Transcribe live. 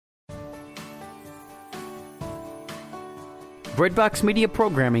Breadbox Media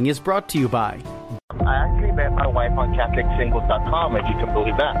programming is brought to you by... I actually met my wife on CatholicSingles.com, if you can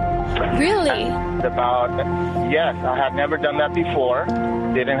believe that. Really? Yes, I had never done that before.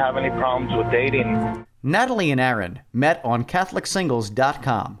 Didn't have any problems with dating. Natalie and Aaron met on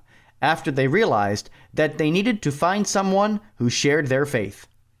CatholicSingles.com after they realized that they needed to find someone who shared their faith.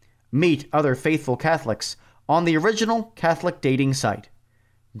 Meet other faithful Catholics on the original Catholic dating site.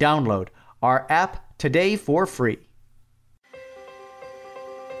 Download our app today for free.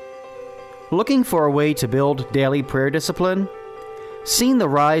 Looking for a way to build daily prayer discipline? Seen the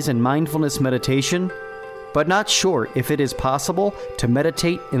rise in mindfulness meditation, but not sure if it is possible to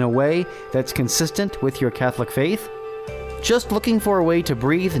meditate in a way that's consistent with your Catholic faith? Just looking for a way to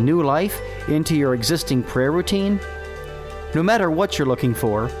breathe new life into your existing prayer routine? No matter what you're looking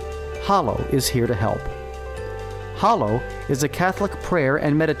for, Hallow is here to help. Hallow is a Catholic prayer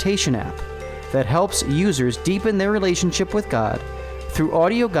and meditation app that helps users deepen their relationship with God through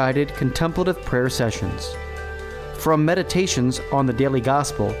audio-guided contemplative prayer sessions. From meditations on the daily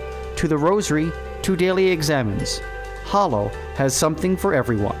gospel to the rosary to daily examens, Hallow has something for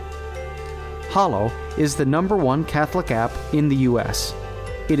everyone. Hallow is the #1 Catholic app in the U.S.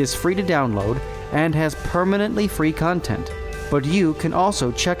 It is free to download and has permanently free content, but you can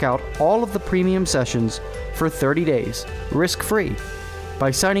also check out all of the premium sessions for 30 days, risk-free,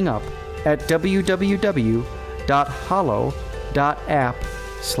 by signing up at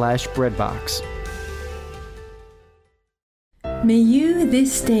www.hallow.app/breadbox. May you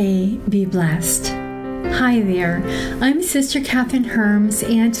this day be blessed. Hi there, I'm Sister Catherine Herms,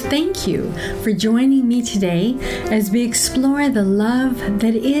 and thank you for joining me today as we explore the love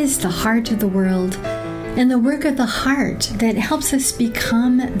that is the heart of the world and the work of the heart that helps us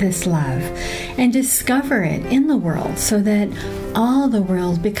become this love and discover it in the world so that all the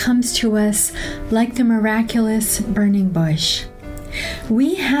world becomes to us like the miraculous burning bush.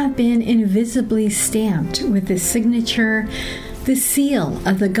 We have been invisibly stamped with the signature, the seal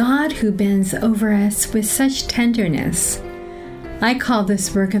of the God who bends over us with such tenderness. I call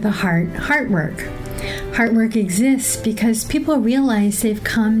this work of the heart, heart work. Heart work exists because people realize they've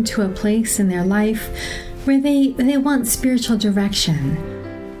come to a place in their life where they want spiritual direction.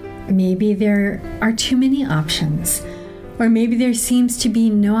 Maybe there are too many options, or maybe there seems to be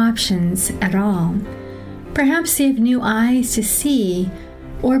no options at all. Perhaps they have new eyes to see,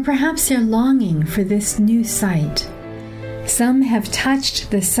 or perhaps they're longing for this new sight. Some have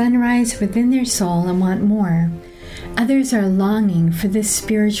touched the sunrise within their soul and want more. Others are longing for this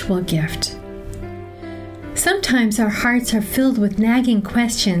spiritual gift. Sometimes our hearts are filled with nagging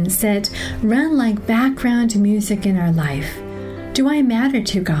questions that run like background music in our life. Do I matter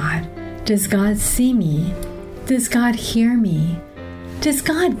to God? Does God see me? Does God hear me? Does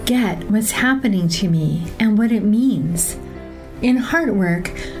God get what's happening to me and what it means? In Heart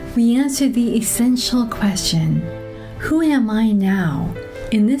Work, we answer the essential question, who am I now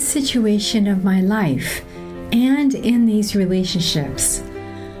in this situation of my life and in these relationships?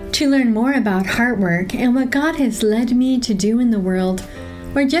 To learn more about Heart Work and what God has led me to do in the world,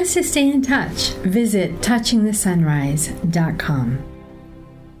 or just to stay in touch, visit touchingthesunrise.com.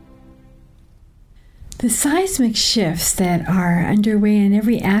 The seismic shifts that are underway in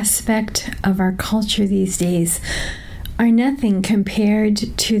every aspect of our culture these days are nothing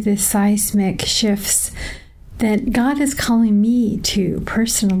compared to the seismic shifts that God is calling me to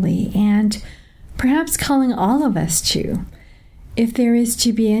personally, and perhaps calling all of us to, if there is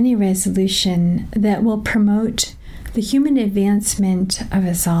to be any resolution that will promote the human advancement of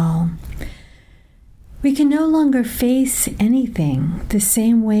us all. We can no longer face anything the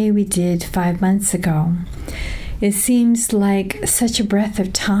same way we did 5 months ago. It seems like such a breath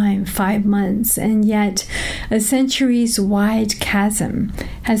of time, 5 months, and yet a centuries-wide chasm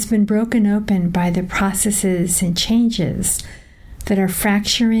has been broken open by the processes and changes that are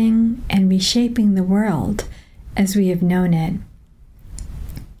fracturing and reshaping the world as we have known it.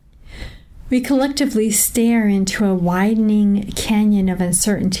 We collectively stare into a widening canyon of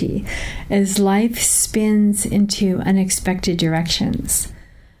uncertainty as life spins into unexpected directions.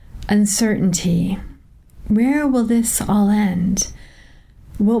 Uncertainty. Where will this all end?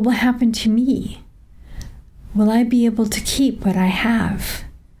 What will happen to me? Will I be able to keep what I have?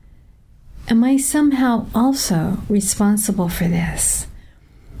 Am I somehow also responsible for this?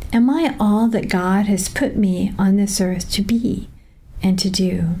 Am I all that God has put me on this earth to be and to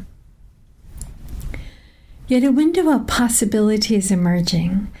do? Yet a window of possibility is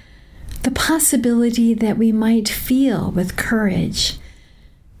emerging, the possibility that we might feel with courage,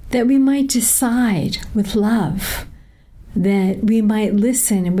 that we might decide with love, that we might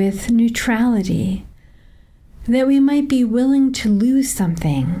listen with neutrality, that we might be willing to lose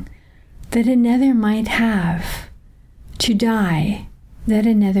something that another might have, to die that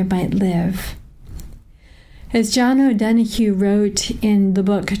another might live. As John O'Donohue wrote in the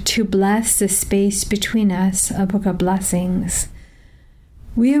book To Bless the Space Between Us, a book of blessings,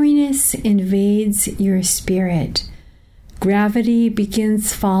 weariness invades your spirit. Gravity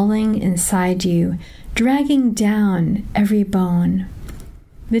begins falling inside you, dragging down every bone.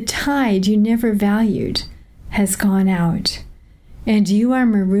 The tide you never valued has gone out, and you are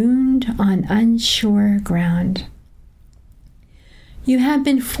marooned on unsure ground. You have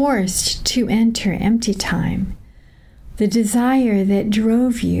been forced to enter empty time. The desire that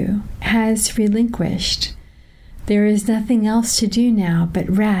drove you has relinquished. There is nothing else to do now but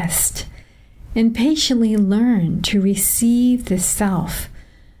rest and patiently learn to receive the self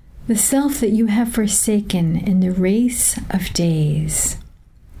that you have forsaken in the race of days.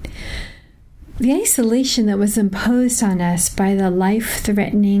 The isolation that was imposed on us by the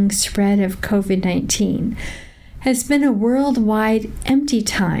life-threatening spread of COVID-19 has been a worldwide empty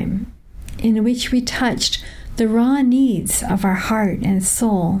time in which we touched the raw needs of our heart and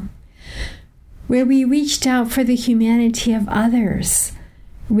soul, where we reached out for the humanity of others,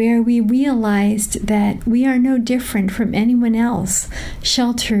 where we realized that we are no different from anyone else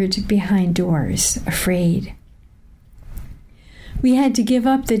sheltered behind doors, afraid. We had to give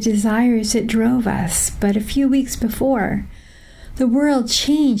up the desires that drove us, but a few weeks before, the world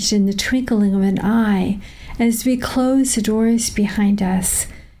changed in the twinkling of an eye as we closed the doors behind us,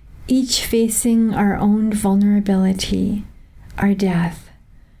 each facing our own vulnerability, our death.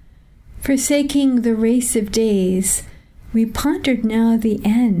 Forsaking the race of days, we pondered now the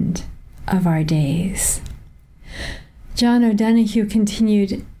end of our days. John O'Donohue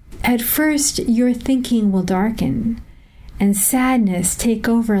continued, "At first your thinking will darken, and sadness take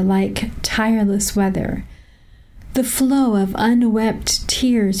over like tireless weather. The flow of unwept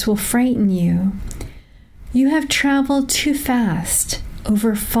tears will frighten you. You have traveled too fast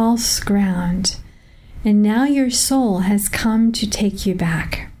over false ground, and now your soul has come to take you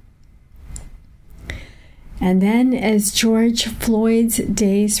back." And then, as George Floyd's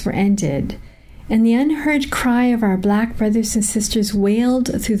days were ended, and the unheard cry of our Black brothers and sisters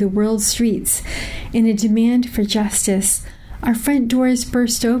wailed through the world's streets in a demand for justice, our front doors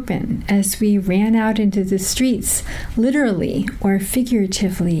burst open as we ran out into the streets, literally or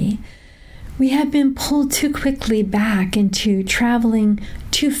figuratively. We had been pulled too quickly back into traveling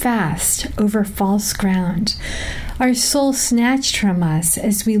too fast over false ground. Our soul snatched from us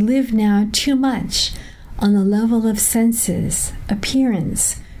as we live now too much on the level of senses,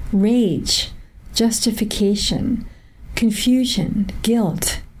 appearance, rage, justification, confusion,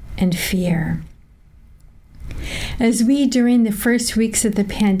 guilt, and fear. As we, during the first weeks of the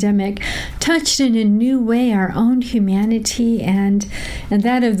pandemic, touched in a new way our own humanity and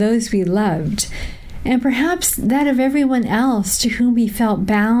that of those we loved, and perhaps that of everyone else to whom we felt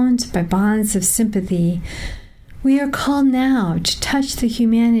bound by bonds of sympathy, we are called now to touch the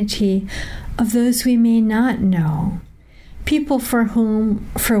humanity of those we may not know, people for whom,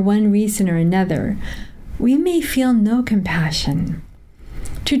 for one reason or another, we may feel no compassion.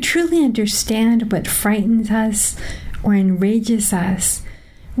 To truly understand what frightens us or enrages us,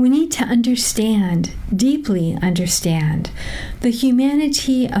 we need to understand, deeply understand, the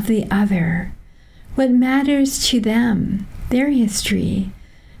humanity of the other, what matters to them, their history,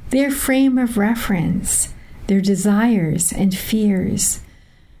 their frame of reference, their desires and fears.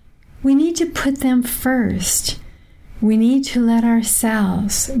 We need to put them first. We need to let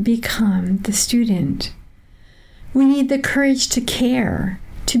ourselves become the student. We need the courage to care,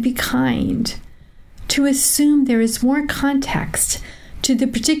 to be kind, to assume there is more context to the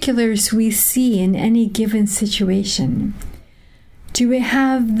particulars we see in any given situation, to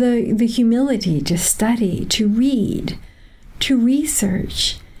have the humility to study, to read, to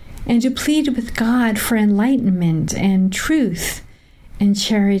research, and to plead with God for enlightenment and truth and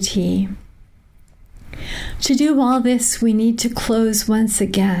charity. To do all this, we need to close once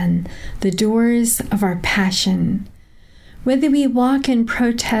again the doors of our passion. Whether we walk in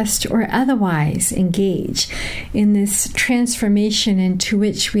protest or otherwise engage in this transformation into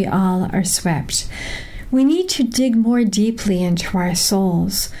which we all are swept, we need to dig more deeply into our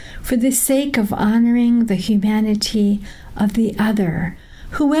souls for the sake of honoring the humanity of the other,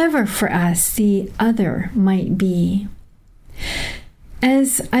 whoever for us the other might be.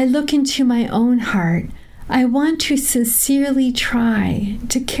 As I look into my own heart, I want to sincerely try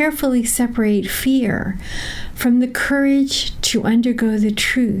to carefully separate fear from the courage to undergo the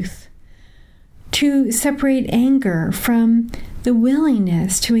truth, to separate anger from the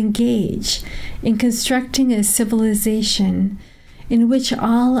willingness to engage in constructing a civilization in which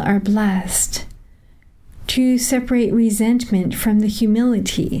all are blessed, to separate resentment from the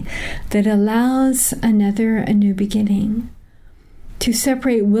humility that allows another a new beginning, to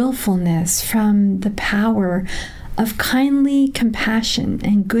separate willfulness from the power of kindly compassion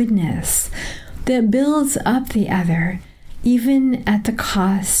and goodness that builds up the other, even at the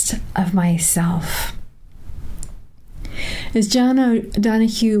cost of myself. As John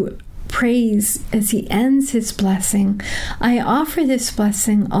O'Donohue prays as he ends his blessing, I offer this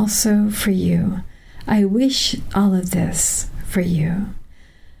blessing also for you. I wish all of this for you.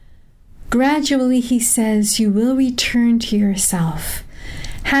 Gradually, he says, you will return to yourself,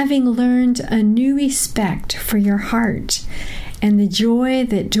 having learned a new respect for your heart and the joy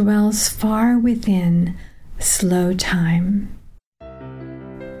that dwells far within slow time.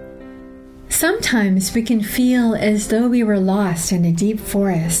 Sometimes we can feel as though we were lost in a deep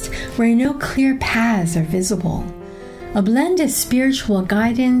forest where no clear paths are visible. A blend of spiritual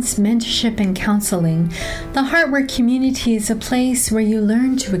guidance, mentorship, and counseling, the Heartwork community is a place where you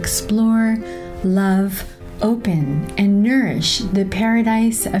learn to explore, love, open, and nourish the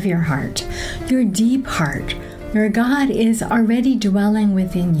paradise of your heart, your deep heart, where God is already dwelling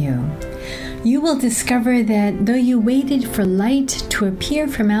within you. You will discover that though you waited for light to appear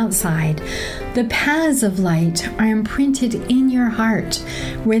from outside, the paths of light are imprinted in your heart,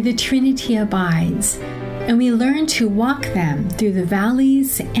 where the Trinity abides, and we learn to walk them through the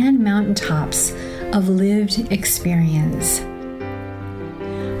valleys and mountaintops of lived experience.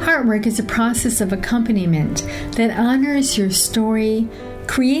 Heartwork is a process of accompaniment that honors your story,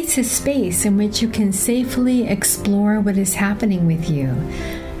 creates a space in which you can safely explore what is happening with you,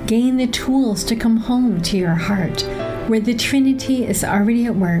 gain the tools to come home to your heart, where the Trinity is already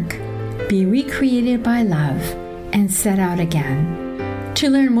at work, be recreated by love, and set out again. To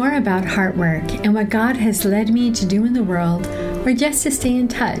learn more about Heartwork and what God has led me to do in the world, or just to stay in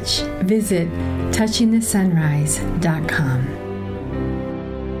touch, visit touchingthesunrise.com.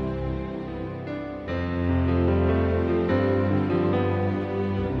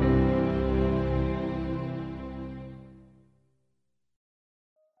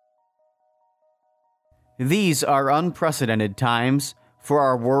 These are unprecedented times for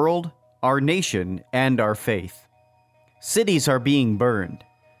our world, our nation, and our faith. Cities are being burned.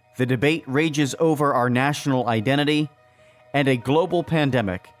 The debate rages over our national identity, and a global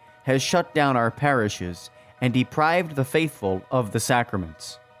pandemic has shut down our parishes and deprived the faithful of the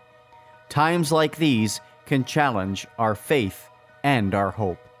sacraments. Times like these can challenge our faith and our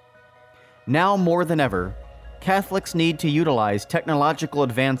hope. Now more than ever, Catholics need to utilize technological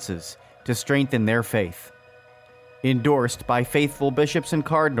advances to strengthen their faith. Endorsed by faithful bishops and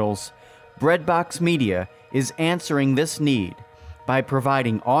cardinals, Breadbox Media is answering this need by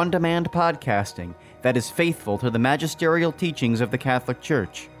providing on-demand podcasting that is faithful to the magisterial teachings of the Catholic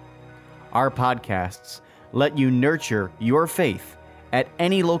Church. Our podcasts let you nurture your faith at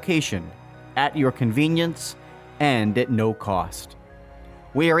any location, at your convenience, and at no cost.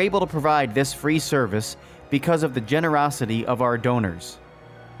 We are able to provide this free service because of the generosity of our donors.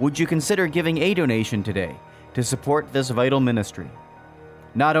 Would you consider giving a donation today to support this vital ministry?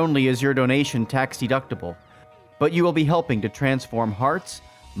 Not only is your donation tax-deductible, but you will be helping to transform hearts,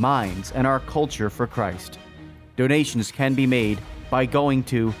 minds, and our culture for Christ. Donations can be made by going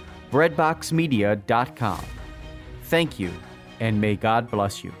to breadboxmedia.com. Thank you, and may God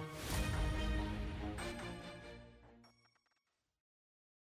bless you.